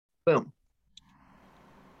Boom.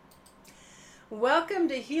 Welcome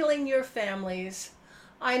to Healing Your Families.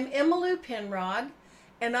 I'm Emmylou Penrod,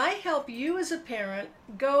 and I help you as a parent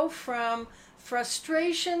go from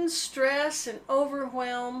frustration, stress, and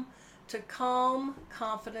overwhelm to calm,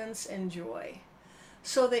 confidence, and joy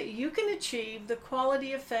so that you can achieve the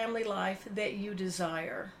quality of family life that you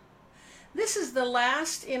desire. This is the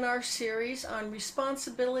last in our series on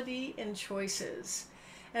responsibility and choices.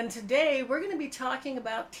 And today we're going to be talking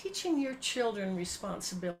about teaching your children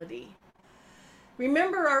responsibility.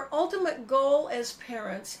 Remember, our ultimate goal as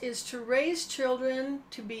parents is to raise children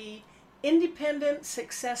to be independent,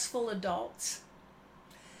 successful adults.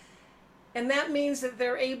 And that means that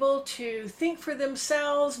they're able to think for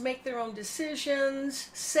themselves, make their own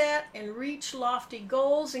decisions, set and reach lofty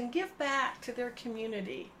goals, and give back to their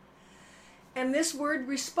community. And this word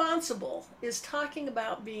responsible is talking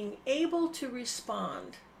about being able to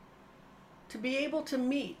respond, to be able to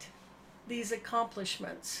meet these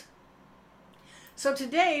accomplishments. So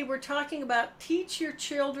today we're talking about teach your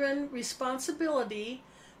children responsibility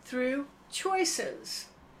through choices.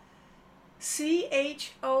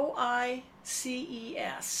 CHOICES.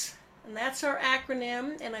 And that's our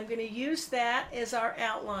acronym, and I'm going to use that as our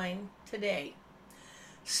outline today.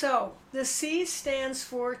 So, the C stands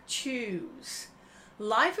for choose.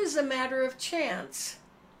 Life is a matter of chance.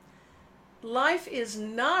 Life is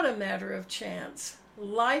not a matter of chance.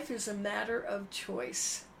 Life is a matter of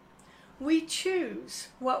choice. We choose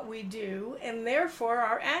what we do, and therefore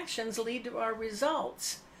our actions lead to our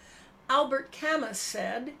results. Albert Camus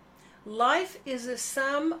said, "Life is a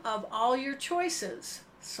sum of all your choices.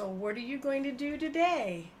 So, what are you going to do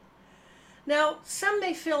today?" Now, some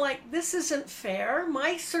may feel like this isn't fair.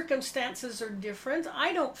 My circumstances are different.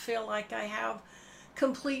 I don't feel like I have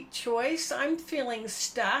complete choice. I'm feeling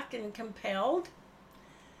stuck and compelled.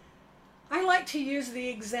 I like to use the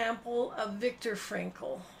example of Viktor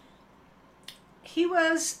Frankl. He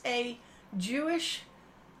was a Jewish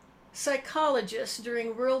psychologist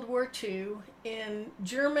during World War II in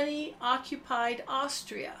Germany occupied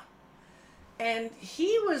Austria. And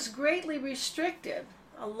he was greatly restricted.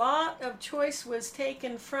 A lot of choice was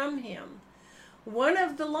taken from him. One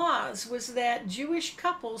of the laws was that Jewish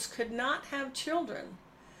couples could not have children.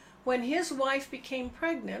 When his wife became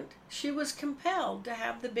pregnant, she was compelled to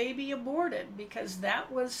have the baby aborted because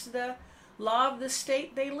that was the law of the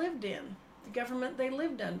state they lived in, the government they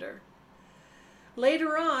lived under.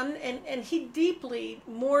 Later on, and he deeply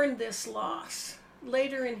mourned this loss.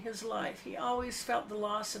 Later in his life, he always felt the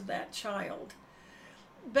loss of that child.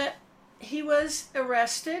 But he was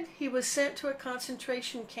arrested. He was sent to a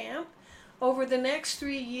concentration camp. Over the next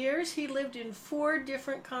 3 years, he lived in 4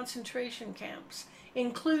 different concentration camps,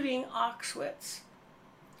 including Auschwitz.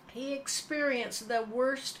 He experienced the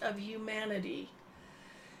worst of humanity.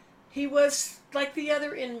 He was like the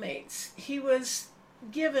other inmates. He was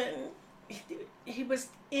given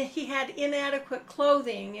he had inadequate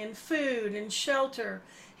clothing and food and shelter.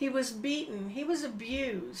 He was beaten. He was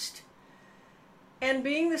abused. And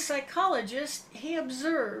being the psychologist, he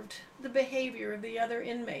observed the behavior of the other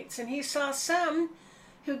inmates, and he saw some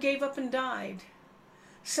who gave up and died.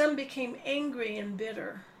 Some became angry and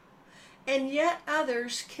bitter. And yet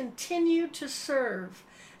others continued to serve.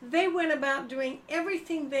 They went about doing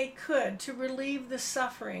everything they could to relieve the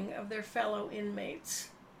suffering of their fellow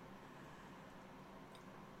inmates.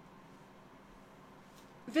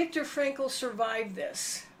 Viktor Frankl survived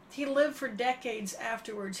this. He lived for decades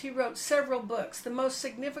afterwards. He wrote several books. The most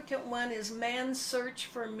significant one is Man's Search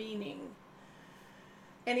for Meaning.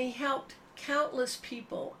 And he helped countless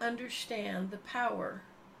people understand the power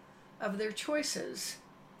of their choices.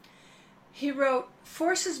 He wrote,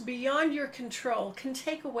 "Forces beyond your control can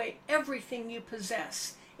take away everything you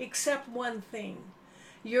possess, except one thing: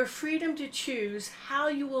 your freedom to choose how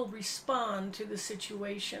you will respond to the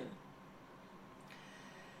situation."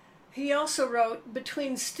 He also wrote,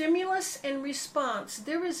 "Between stimulus and response,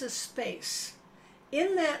 there is a space.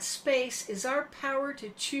 In that space is our power to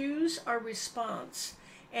choose our response,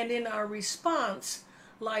 and in our response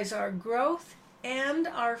lies our growth and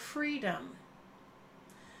our freedom."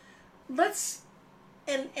 Let's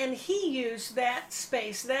and he used that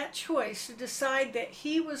space, that choice, to decide that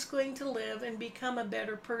he was going to live and become a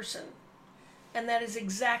better person. And that is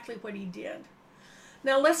exactly what he did.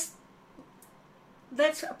 Now let's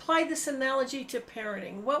apply this analogy to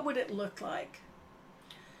parenting. What would it look like?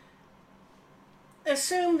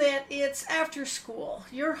 Assume that it's after school.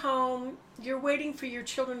 You're home, you're waiting for your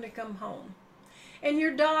children to come home. And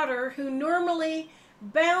your daughter, who normally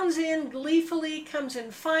bounds in gleefully, comes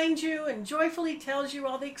and finds you and joyfully tells you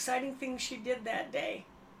all the exciting things she did that day.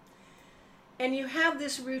 and you have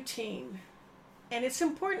this routine, and it's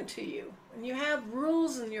important to you, and you have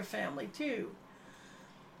rules in your family too.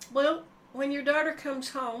 Well, when your daughter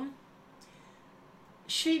comes home,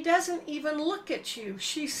 she doesn't even look at you.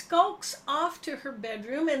 She skulks off to her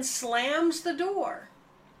bedroom and slams the door.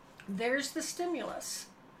 There's the stimulus.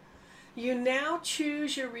 You now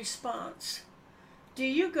choose your response. Do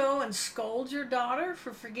you go and scold your daughter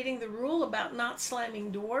for forgetting the rule about not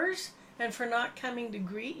slamming doors and for not coming to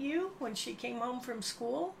greet you when she came home from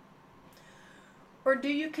school? Or do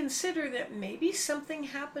you consider that maybe something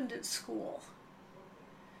happened at school?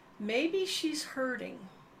 Maybe she's hurting.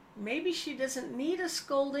 Maybe she doesn't need a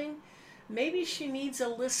scolding. Maybe she needs a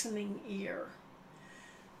listening ear.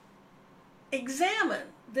 Examine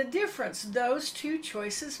the difference those two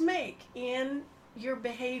choices make in your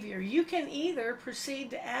behavior. You can either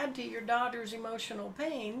proceed to add to your daughter's emotional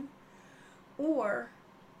pain, or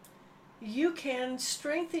you can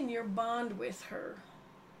strengthen your bond with her,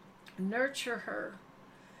 nurture her,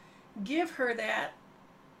 give her that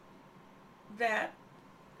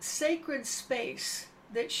sacred space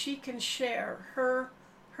that she can share her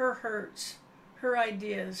hurts, her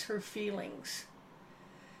ideas, her feelings.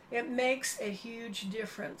 It makes a huge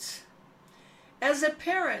difference. As a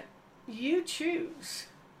parent, you choose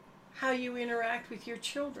how you interact with your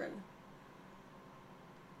children.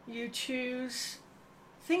 You choose,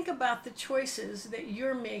 think about the choices that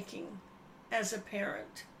you're making as a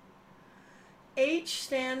parent. H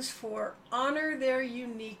stands for honor their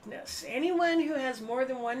uniqueness. Anyone who has more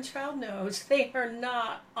than one child knows they are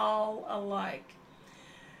not all alike.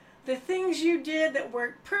 The things you did that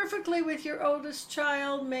worked perfectly with your oldest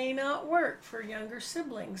child may not work for younger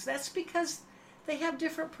siblings. That's because they have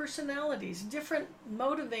different personalities, different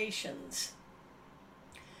motivations.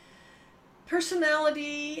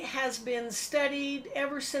 Personality has been studied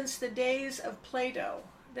ever since the days of Plato.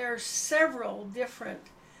 There are several different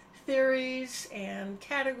theories and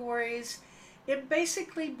categories. It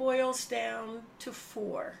basically boils down to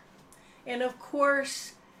 4. And of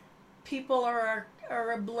course, people are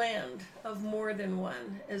a blend of more than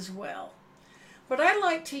one as well. But I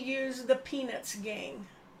like to use the Peanuts Gang.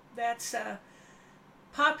 That's a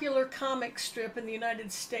popular comic strip in the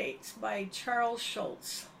United States by Charles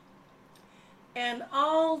Schulz. And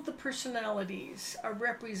all the personalities are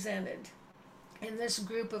represented in this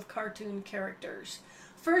group of cartoon characters.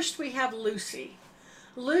 First, we have Lucy.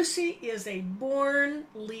 Lucy is a born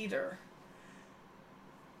leader.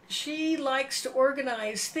 She likes to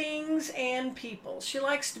organize things and people. She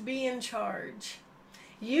likes to be in charge.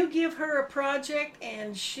 You give her a project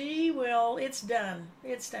and it's done.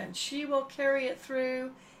 It's done. She will carry it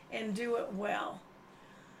through and do it well.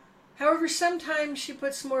 However, sometimes she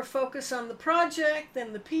puts more focus on the project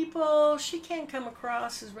than the people. She can come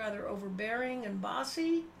across as rather overbearing and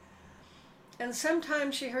bossy. And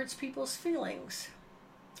sometimes she hurts people's feelings.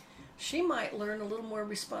 She might learn a little more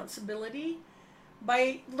responsibility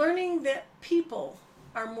by learning that people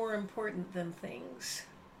are more important than things.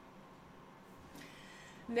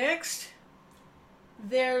 Next,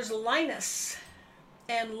 there's Linus.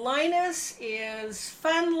 And Linus is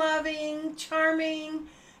fun-loving, charming,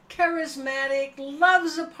 charismatic,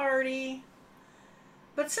 loves a party.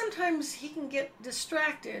 But sometimes he can get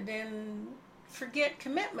distracted and forget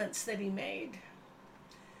commitments that he made.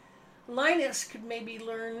 Linus could maybe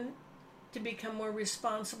learn to become more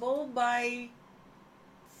responsible by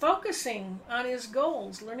focusing on his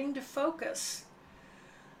goals, learning to focus,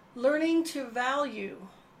 learning to value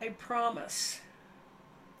a promise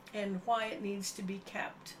and why it needs to be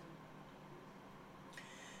kept.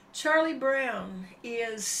 Charlie Brown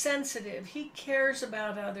is sensitive. He cares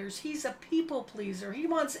about others. He's a people pleaser. He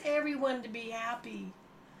wants everyone to be happy.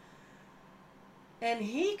 And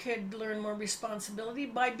he could learn more responsibility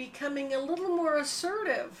by becoming a little more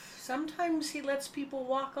assertive. Sometimes he lets people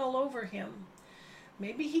walk all over him.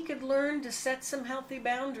 Maybe he could learn to set some healthy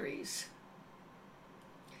boundaries.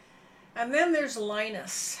 And then there's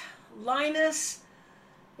Linus. Linus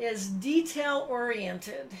is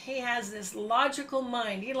detail-oriented. He has this logical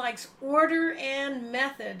mind. He likes order and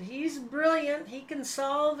method. He's brilliant. He can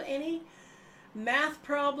solve any math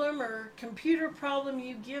problem or computer problem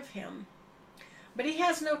you give him. But he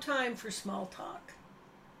has no time for small talk.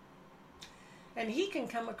 And he can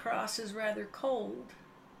come across as rather cold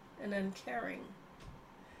and uncaring.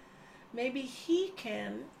 Maybe he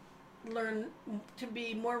can learn to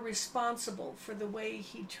be more responsible for the way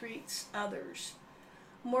he treats others,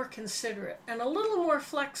 more considerate, and a little more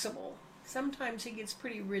flexible. Sometimes he gets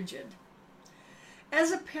pretty rigid.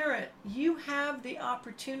 As a parent, you have the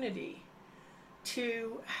opportunity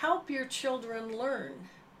to help your children learn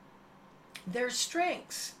their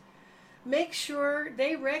strengths, make sure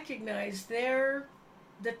they recognize the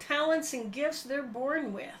talents and gifts they're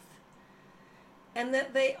born with, and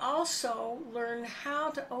that they also learn how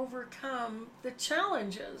to overcome the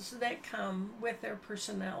challenges that come with their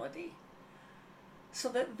personality, so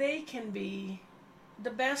that they can be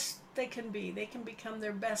the best they can be. They can become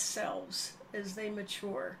their best selves as they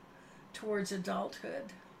mature towards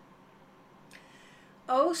adulthood.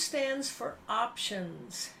 O stands for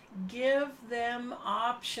options. Give them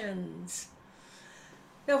options.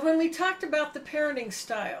 Now, when we talked about the parenting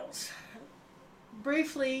styles,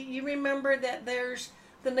 briefly, you remember that there's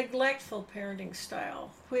the neglectful parenting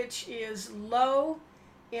style, which is low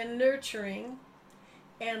in nurturing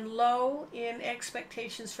and low in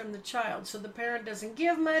expectations from the child. So the parent doesn't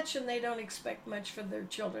give much and they don't expect much from their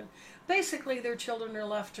children. Basically, their children are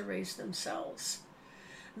left to raise themselves.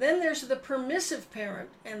 Then there's the permissive parent,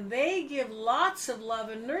 and they give lots of love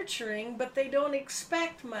and nurturing, but they don't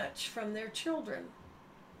expect much from their children.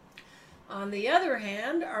 On the other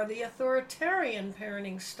hand are the authoritarian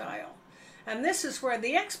parenting style. And this is where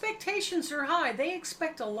the expectations are high. They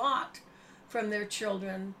expect a lot from their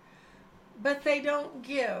children, but they don't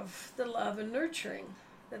give the love and nurturing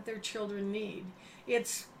that their children need.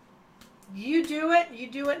 It's, you do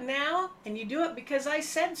it now, and you do it because I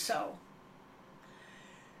said so.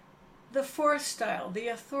 The fourth style, the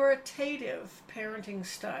authoritative parenting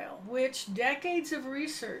style, which decades of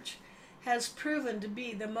research has proven to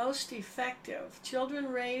be the most effective.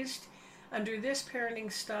 Children raised under this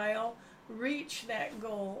parenting style reach that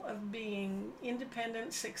goal of being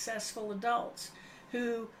independent, successful adults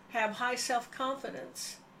who have high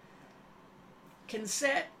self-confidence, can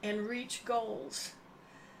set and reach goals.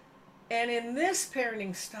 And in this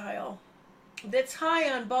parenting style, that's high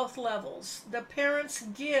on both levels, the parents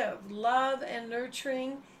give love and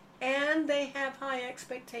nurturing, and they have high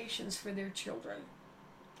expectations for their children.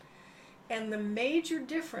 And the major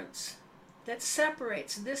difference that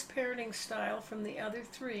separates this parenting style from the other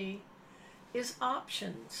three is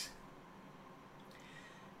options.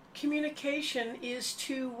 Communication is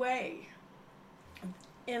two-way.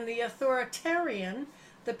 In the authoritarian,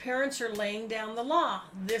 the parents are laying down the law.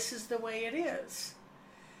 This is the way it is.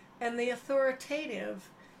 And the authoritative,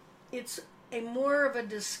 it's more of a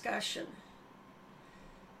discussion.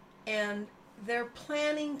 And they're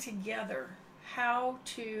planning together how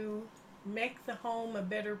to make the home a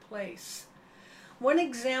better place. One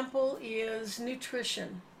example is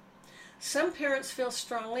nutrition. Some parents feel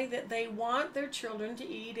strongly that they want their children to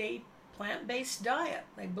eat a plant-based diet.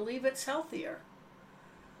 They believe it's healthier.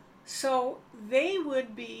 So they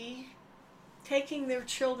would be taking their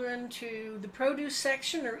children to the produce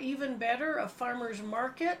section, or even better, a farmer's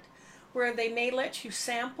market, where they may let you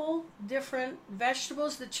sample different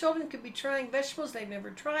vegetables. The children could be trying vegetables they've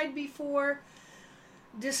never tried before,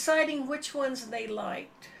 deciding which ones they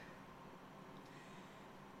liked,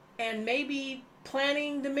 and maybe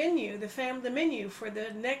planning the menu, the menu for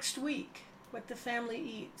the next week, what the family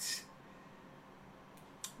eats.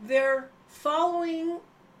 They're following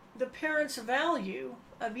the parents' value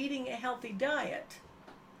of eating a healthy diet,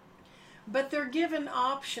 but they're given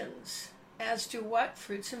options as to what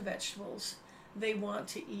fruits and vegetables they want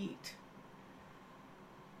to eat.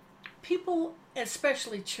 People,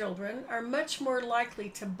 especially children, are much more likely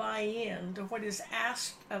to buy in to what is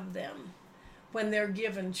asked of them when they're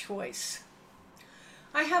given choice.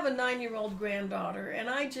 I have a 9-year-old granddaughter, and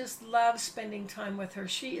I just love spending time with her.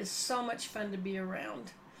 She is so much fun to be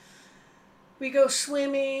around. We go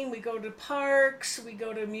swimming, we go to parks, we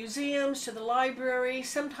go to museums, to the library.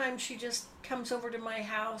 Sometimes she just comes over to my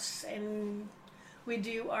house and we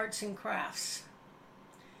do arts and crafts.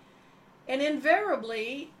 And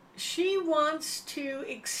invariably, she wants to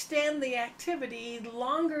extend the activity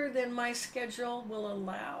longer than my schedule will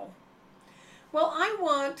allow. Well, I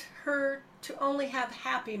want her to only have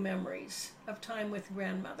happy memories of time with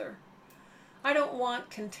grandmother. I don't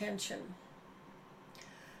want contention.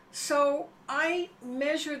 So I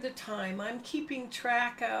measure the time. I'm keeping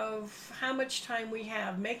track of how much time we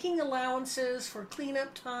have, making allowances for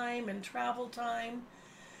cleanup time and travel time.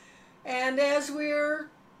 And as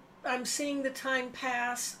I'm seeing the time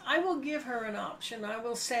pass, I will give her an option. I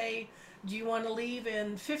will say, do you want to leave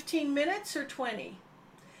in 15 minutes or 20?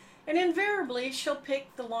 And invariably, she'll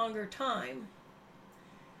pick the longer time.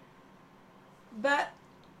 But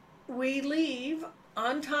we leave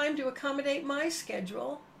on time to accommodate my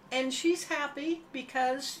schedule, and she's happy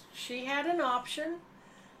because she had an option.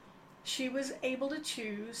 She was able to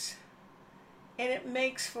choose, and it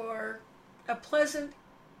makes for a pleasant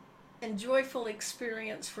and joyful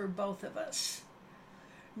experience for both of us.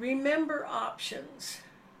 Remember options.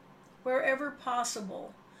 Wherever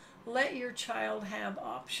possible, Let your child have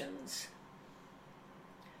options.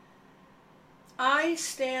 I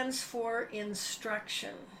stands for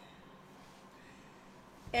instruction.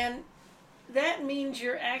 And that means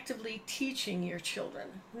you're actively teaching your children.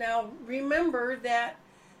 Now, remember that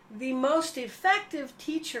the most effective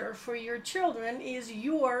teacher for your children is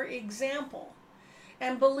your example.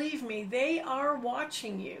 And believe me, they are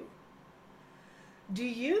watching you. Do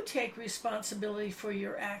you take responsibility for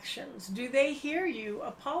your actions? Do they hear you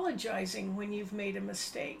apologizing when you've made a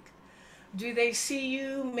mistake? Do they see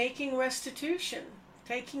you making restitution,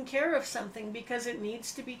 taking care of something because it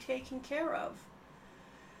needs to be taken care of?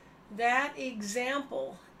 That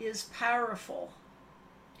example is powerful.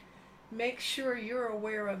 Make sure you're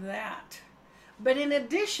aware of that. But in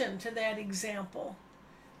addition to that example,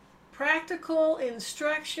 practical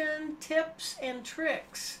instruction, tips, and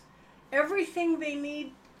tricks, everything they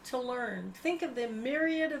need to learn. Think of the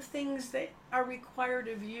myriad of things that are required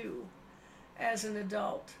of you as an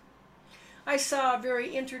adult. I saw a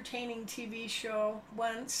very entertaining TV show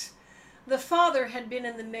once. The father had been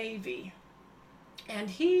in the Navy, and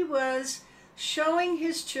he was showing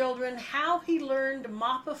his children how he learned to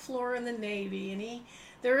mop a floor in the Navy. And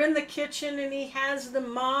they're in the kitchen, and he has the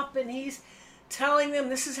mop, and he's telling them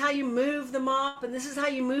this is how you move the mop, and this is how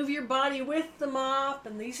you move your body with the mop,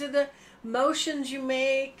 and these are the motions you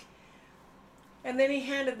make. And then he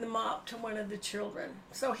handed the mop to one of the children.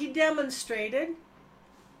 So he demonstrated,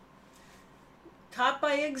 taught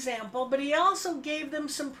by example, but he also gave them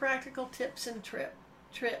some practical tips and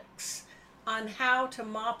tricks on how to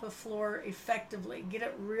mop a floor effectively, get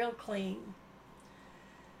it real clean.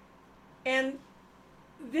 And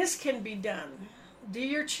this can be done. Do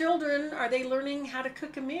your children, are they learning how to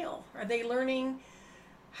cook a meal? Are they learning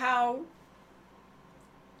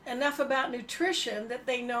enough about nutrition that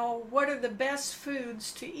they know what are the best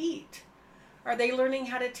foods to eat? Are they learning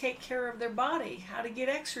how to take care of their body, how to get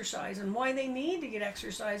exercise, and why they need to get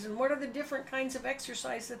exercise, and what are the different kinds of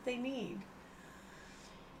exercise that they need?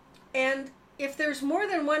 And if there's more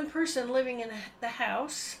than one person living in the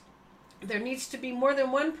house, there needs to be more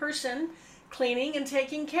than one person cleaning and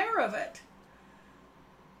taking care of it.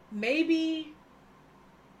 Maybe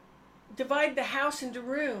divide the house into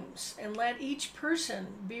rooms and let each person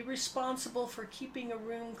be responsible for keeping a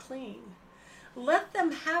room clean. Let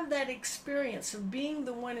them have that experience of being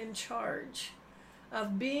the one in charge,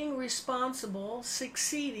 of being responsible,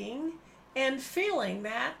 succeeding, and feeling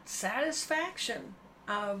that satisfaction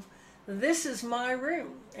of this is my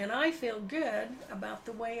room and I feel good about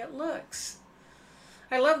the way it looks.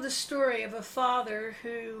 I love the story of a father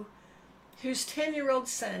whose 10-year-old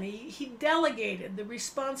son, he delegated the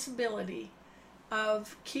responsibility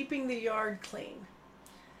of keeping the yard clean.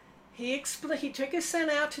 He took his son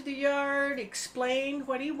out to the yard, explained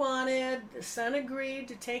what he wanted. The son agreed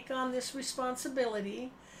to take on this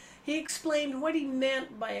responsibility. He explained what he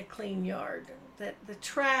meant by a clean yard, that the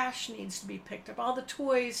trash needs to be picked up, all the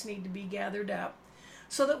toys need to be gathered up,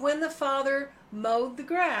 so that when the father mowed the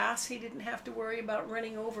grass, he didn't have to worry about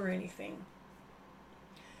running over anything.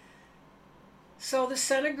 So the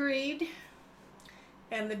son agreed,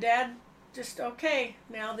 and the dad just, okay,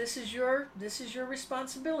 now this is your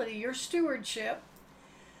responsibility, your stewardship.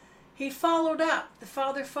 He followed up. The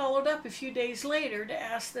father followed up a few days later to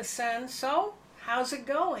ask the son, so, how's it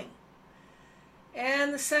going?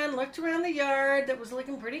 And the son looked around the yard that was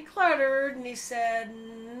looking pretty cluttered, and he said,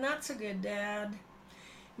 not so good, Dad.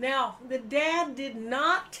 Now, the dad did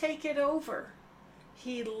not take it over.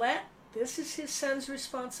 This is his son's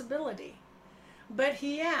responsibility. But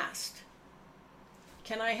he asked,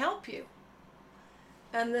 can I help you?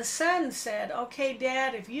 And the son said, okay,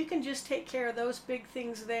 Dad, if you can just take care of those big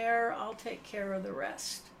things there, I'll take care of the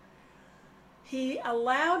rest. He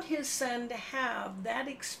allowed his son to have that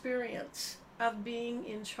experience of being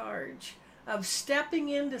in charge, of stepping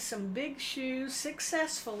into some big shoes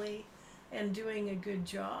successfully and doing a good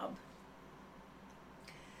job.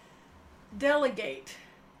 Delegate.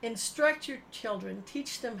 Instruct your children,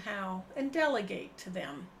 teach them how, and delegate to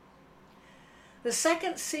them. The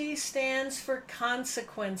second C stands for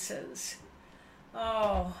consequences.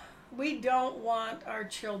 Oh, we don't want our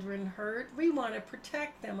children hurt. We want to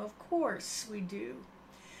protect them. Of course we do.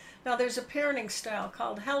 Now there's a parenting style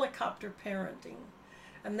called helicopter parenting.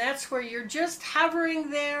 And that's where you're just hovering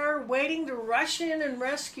there, waiting to rush in and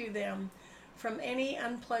rescue them from any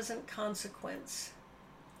unpleasant consequence.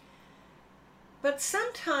 But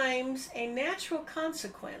sometimes a natural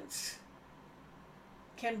consequence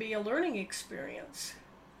can be a learning experience.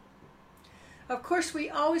 Of course, we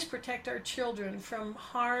always protect our children from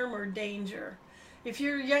harm or danger. If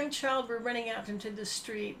your young child were running out into the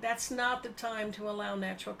street, that's not the time to allow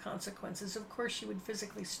natural consequences. Of course, you would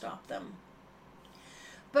physically stop them.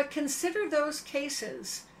 But consider those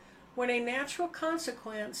cases when a natural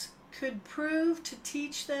consequence could prove to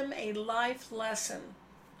teach them a life lesson.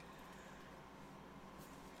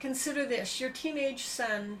 Consider this. Your teenage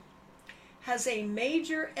son has a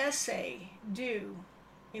major essay due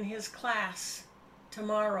in his class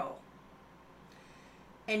tomorrow,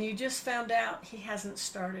 and you just found out he hasn't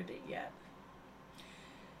started it yet.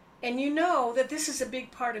 And you know that this is a big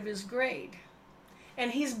part of his grade.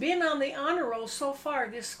 And he's been on the honor roll so far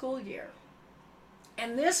this school year.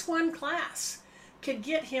 And this one class could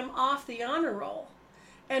get him off the honor roll.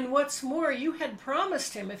 And what's more, you had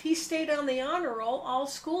promised him if he stayed on the honor roll all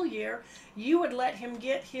school year, you would let him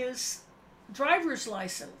get his driver's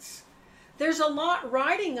license. There's a lot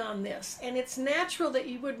riding on this, and it's natural that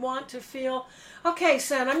you would want to feel, okay,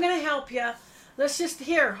 son, I'm going to help you. Let's just,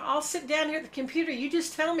 here, I'll sit down here at the computer. You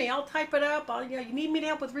just tell me. I'll type it up. You need me to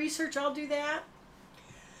help with research? I'll do that.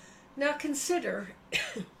 Now consider,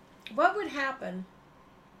 what would happen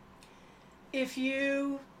if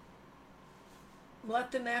you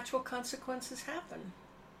let the natural consequences happen?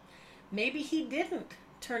 Maybe he didn't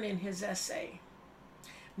turn in his essay.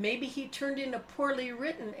 Maybe he turned in a poorly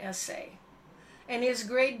written essay, and his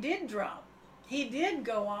grade did drop. He did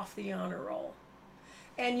go off the honor roll.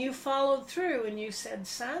 And you followed through and you said,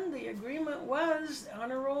 son, the agreement was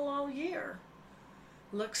honor roll all year.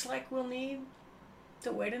 Looks like we'll need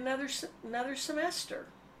to wait another semester.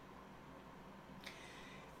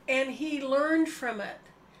 And he learned from it.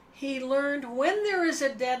 He learned when there is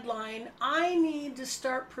a deadline, I need to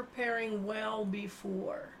start preparing well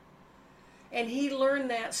before. And he learned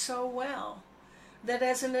that so well that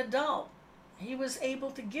as an adult, he was able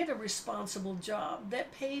to get a responsible job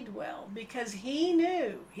that paid well because he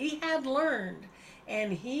knew, he had learned,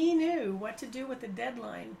 and he knew what to do with the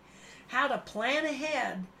deadline, how to plan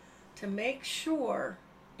ahead to make sure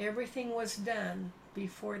everything was done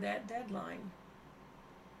before that deadline.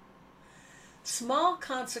 Small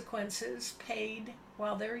consequences paid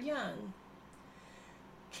while they're young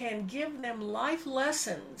can give them life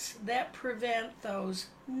lessons that prevent those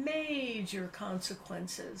major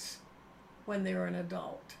consequences when they're an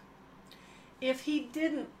adult. If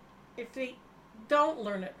they don't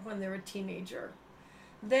learn it when they're a teenager,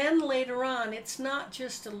 then later on it's not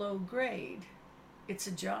just a low grade, it's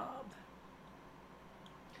a job.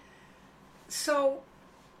 So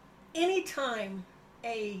anytime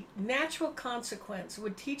a natural consequence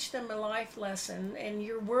would teach them a life lesson and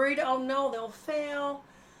you're worried, oh no, they'll fail,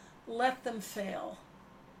 let them fail.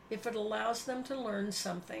 If it allows them to learn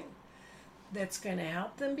something that's going to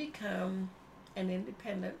help them become an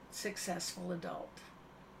independent, successful adult.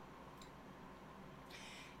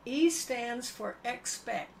 E stands for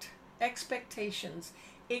expectations.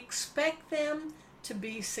 Expect them to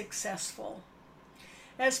be successful.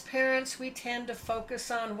 As parents, we tend to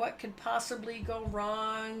focus on what could possibly go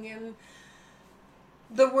wrong and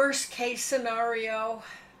the worst case scenario.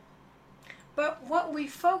 But what we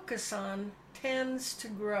focus on tends to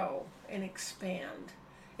grow and expand.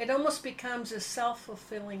 It almost becomes a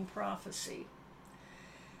self-fulfilling prophecy.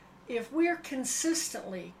 If we're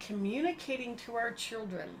consistently communicating to our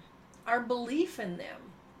children our belief in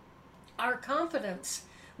them, our confidence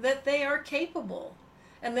that they are capable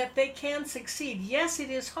and that they can succeed. Yes, it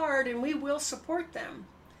is hard and we will support them,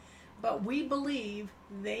 but we believe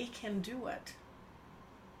they can do it.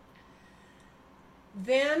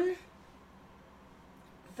 Then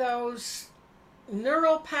those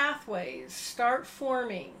neural pathways start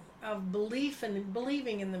forming of belief and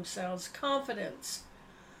believing in themselves, confidence.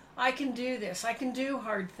 I can do this. I can do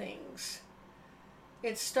hard things.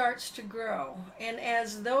 It starts to grow. And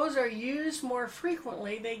as those are used more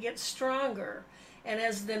frequently, they get stronger. And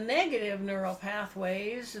as the negative neural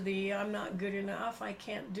pathways, the I'm not good enough, I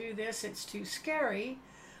can't do this, it's too scary,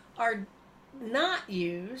 are not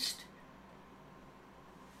used,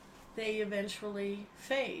 they eventually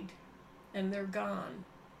fade and they're gone.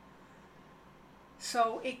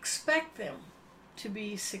 So expect them to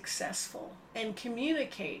be successful and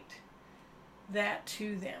communicate that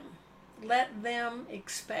to them. Let them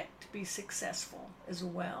expect to be successful as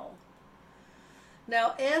well.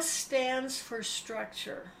 Now, S stands for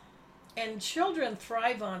structure, and children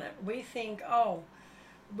thrive on it. We think, oh,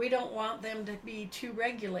 we don't want them to be too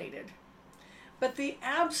regulated. But the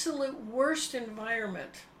absolute worst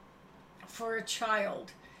environment for a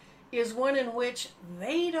child is one in which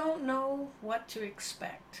they don't know what to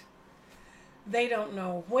expect. They don't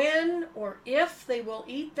know when or if they will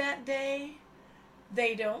eat that day.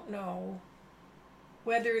 They don't know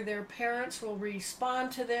whether their parents will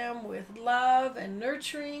respond to them with love and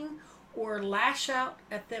nurturing or lash out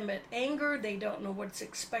at them at anger. They don't know what's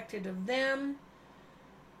expected of them.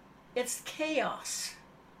 It's chaos.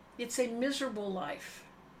 It's a miserable life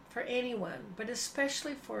for anyone, but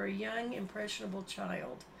especially for a young, impressionable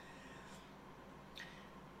child.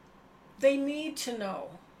 They need to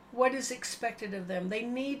know what is expected of them. They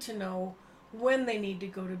need to know when they need to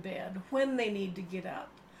go to bed, when they need to get up,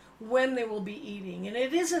 when they will be eating. And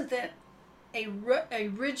it isn't that a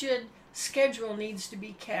rigid schedule needs to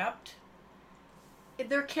be kept.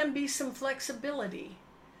 There can be some flexibility,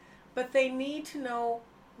 but they need to know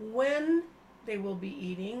when they will be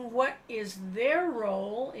eating, what is their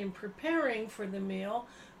role in preparing for the meal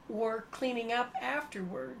or cleaning up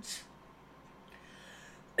afterwards.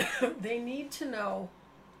 They need to know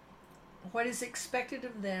what is expected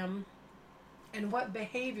of them and what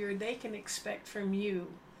behavior they can expect from you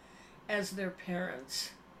as their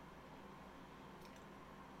parents.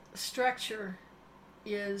 Structure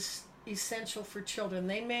is essential for children.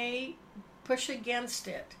 They may push against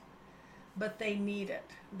it, but they need it.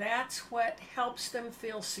 That's what helps them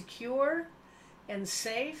feel secure and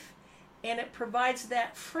safe, and it provides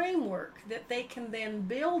that framework that they can then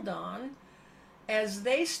build on as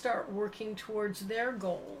they start working towards their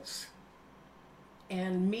goals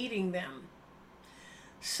and meeting them.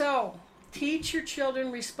 So, teach your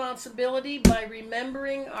children responsibility by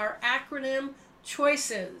remembering our acronym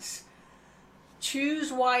CHOICES.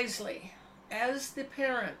 Choose wisely. As the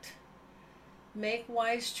parent, make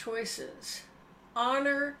wise choices.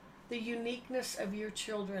 Honor the uniqueness of your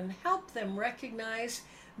children. Help them recognize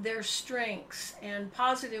their strengths and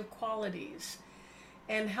positive qualities,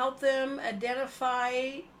 and help them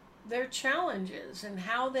identify their challenges and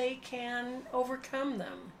how they can overcome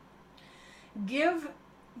them. Give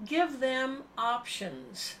them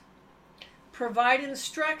options. Provide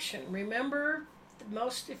instruction. Remember, the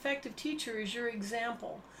most effective teacher is your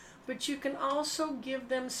example, but you can also give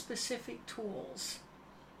them specific tools.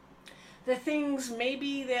 The things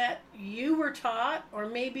maybe that you were taught, or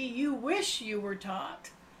maybe you wish you were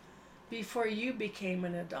taught before you became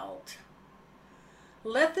an adult.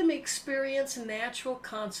 Let them experience natural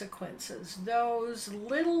consequences, those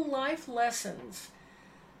little life lessons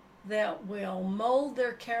that will mold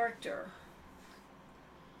their character.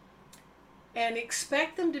 And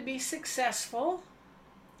expect them to be successful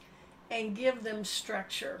and give them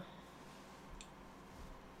structure.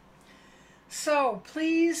 So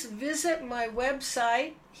please visit my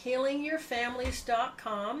website,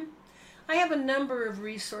 healingyourfamilies.com. I have a number of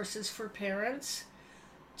resources for parents.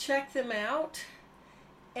 Check them out.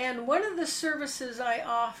 And one of the services I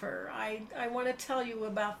offer, I want to tell you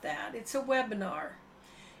about that. It's a webinar.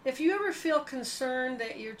 If you ever feel concerned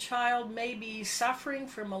that your child may be suffering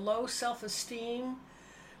from a low self-esteem,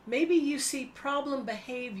 maybe you see problem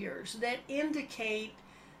behaviors that indicate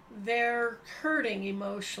they're hurting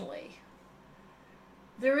emotionally,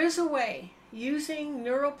 there is a way, using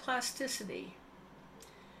neuroplasticity,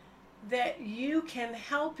 that you can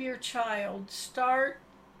help your child start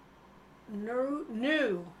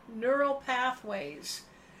new neural pathways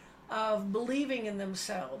of believing in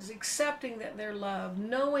themselves, accepting that they're loved,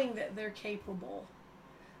 knowing that they're capable,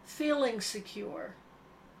 feeling secure.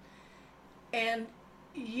 And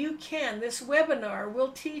this webinar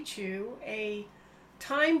will teach you a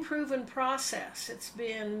time-proven process. It's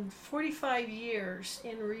been 45 years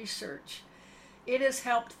in research. It has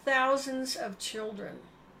helped thousands of children.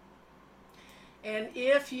 And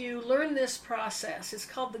if you learn this process, it's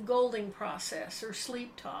called the Golding process or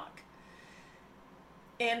sleep talk,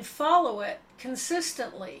 and follow it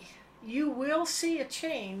consistently, you will see a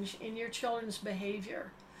change in your children's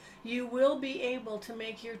behavior. You will be able to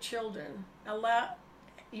make your children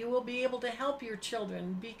you will be able to help your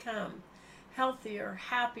children become healthier,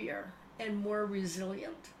 happier, and more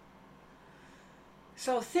resilient.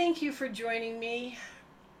 So thank you for joining me.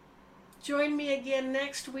 Join me again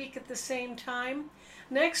next week at the same time.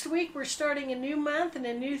 Next week we're starting a new month and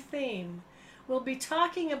a new theme. We'll be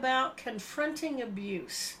talking about confronting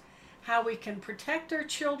abuse, how we can protect our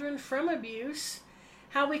children from abuse,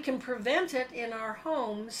 how we can prevent it in our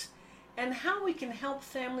homes, and how we can help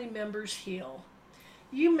family members heal.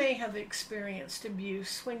 You may have experienced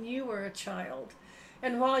abuse when you were a child,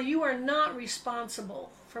 and while you are not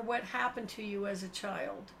responsible for what happened to you as a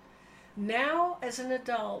child, now as an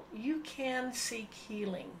adult you can seek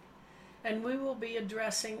healing, and we will be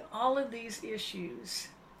addressing all of these issues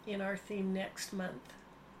in our theme next month.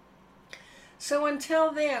 So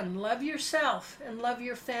until then, love yourself and love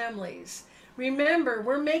your families. Remember,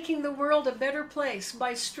 we're making the world a better place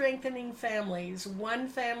by strengthening families, one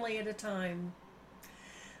family at a time.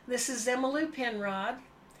 This is Emmalou Penrod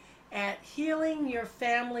at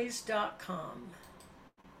healingyourfamilies.com.